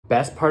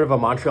Best part of a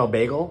Montreal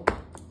bagel?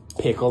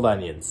 Pickled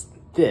onions.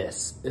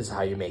 This is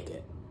how you make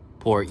it.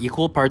 Pour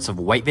equal parts of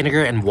white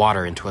vinegar and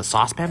water into a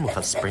saucepan with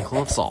a sprinkle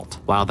of salt.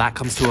 While that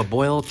comes to a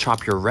boil,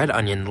 chop your red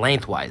onion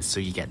lengthwise so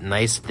you get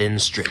nice thin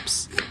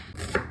strips.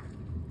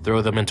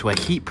 Throw them into a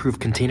heat-proof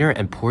container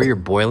and pour your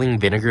boiling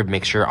vinegar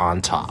mixture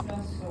on top.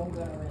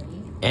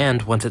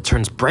 And once it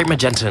turns bright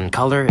magenta in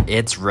color,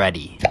 it's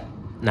ready.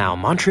 Now,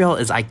 Montreal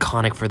is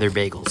iconic for their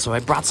bagels, so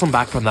I brought some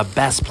back from the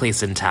best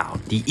place in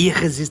town. The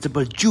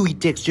irresistible chewy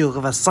texture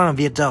of a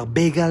Saint-Viateur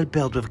bagel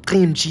paired with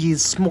cream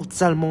cheese, smoked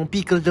salmon,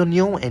 pickled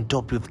onion, and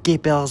topped with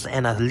capers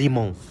and a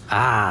limon.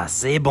 Ah,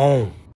 c'est bon!